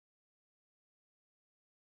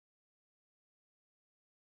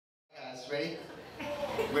Guys, ready?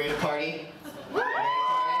 Ready to party? Ready to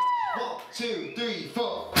party? 1, 2, 3,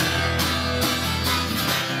 4.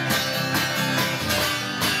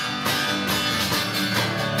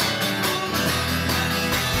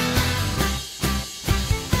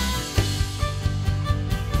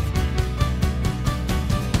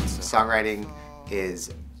 Songwriting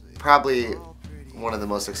is probably one of the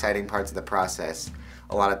most exciting parts of the process.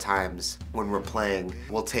 A lot of times when we're playing,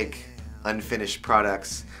 we'll take unfinished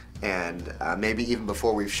products and maybe even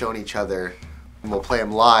before we've shown each other, we'll play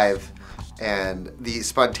them live, and the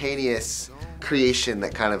spontaneous creation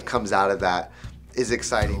that kind of comes out of that is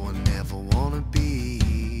exciting.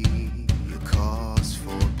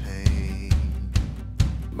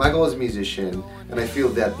 My goal as a musician, and I feel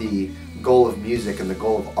that the goal of music and the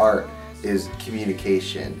goal of art is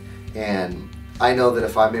communication. And I know that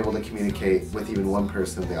if I'm able to communicate with even one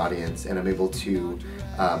person in the audience and I'm able to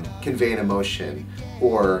convey an emotion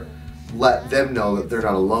or let them know that they're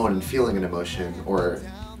not alone in feeling an emotion or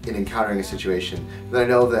in encountering a situation, then I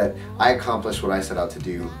know that I accomplished what I set out to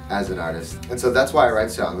do as an artist. And so that's why I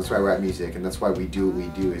write songs, that's why I write music, and that's why we do what we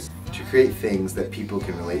do, is to create things that people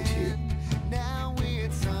can relate to.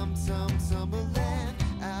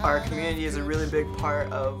 Our community is a really big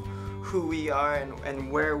part of who we are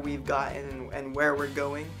and where we've gotten and where we're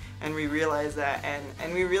going, and we realize that,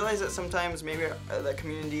 and we realize that sometimes maybe the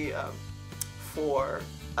community for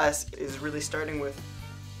us is really starting with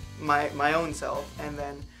my own self, and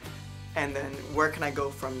then where can I go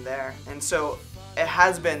from there. And so it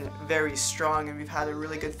has been very strong, and we've had a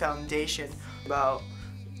really good foundation about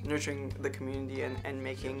nurturing the community and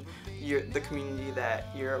making the community that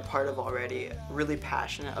you're a part of already really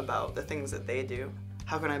passionate about the things that they do.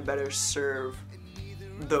 How can I better serve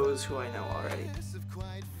those who I know already?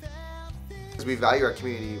 Because we value our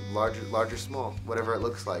community, large or small, whatever it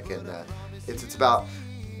looks like, and it's about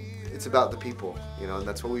the people, you know, and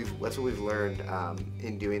that's what we've learned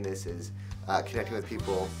in doing this, is connecting with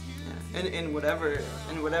people. Yeah. And in whatever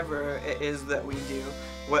it is that we do,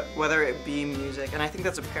 whether it be music, and I think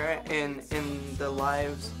that's apparent in the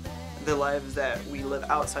lives that we live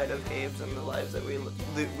outside of Habes and the lives that we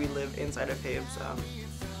live inside of Habes.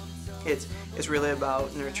 It's really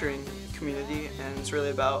about nurturing community, and it's really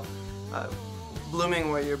about blooming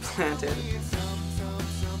where you're planted.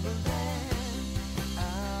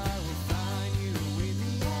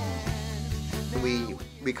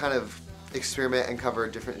 We kind of experiment and cover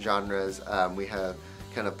different genres. We have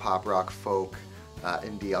kind of pop, rock, folk,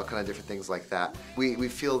 indie, all kind of different things like that. We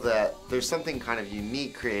feel that there's something kind of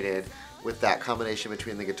unique created with that combination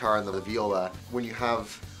between the guitar and the viola. When you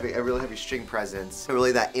have a really heavy string presence,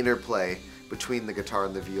 really that interplay between the guitar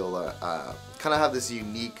and the viola kind of have this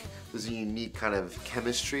unique kind of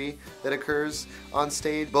chemistry that occurs on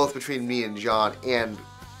stage, both between me and John and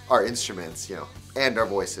our instruments, you know, and our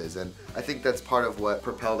voices. And I think that's part of what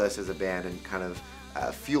propelled us as a band and kind of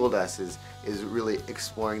fueled us is really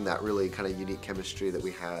exploring that really kind of unique chemistry that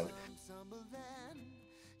we had.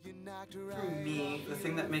 For me, the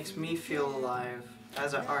thing that makes me feel alive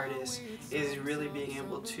as an artist is really being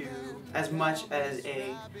able to, as much as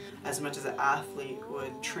an athlete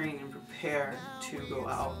would train and prepare to go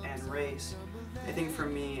out and race, I think for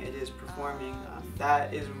me it is performing.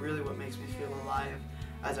 That is really what makes me feel alive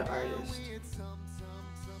as an artist.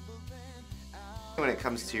 When it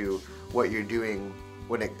comes to what you're doing,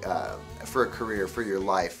 for a career, for your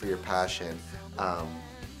life, for your passion,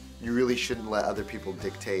 you really shouldn't let other people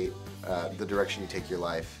dictate the direction you take your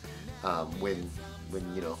life when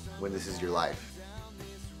this is your life.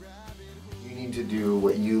 You need to do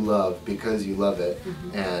what you love because you love it,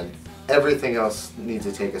 and everything else needs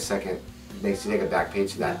to take a second, needs to take a back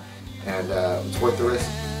page to that, and it's worth the risk.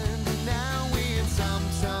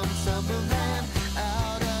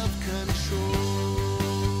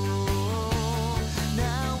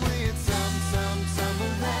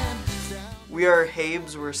 We are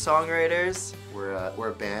Habes, we're songwriters. We're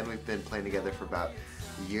a band. We've been playing together for about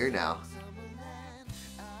a year now.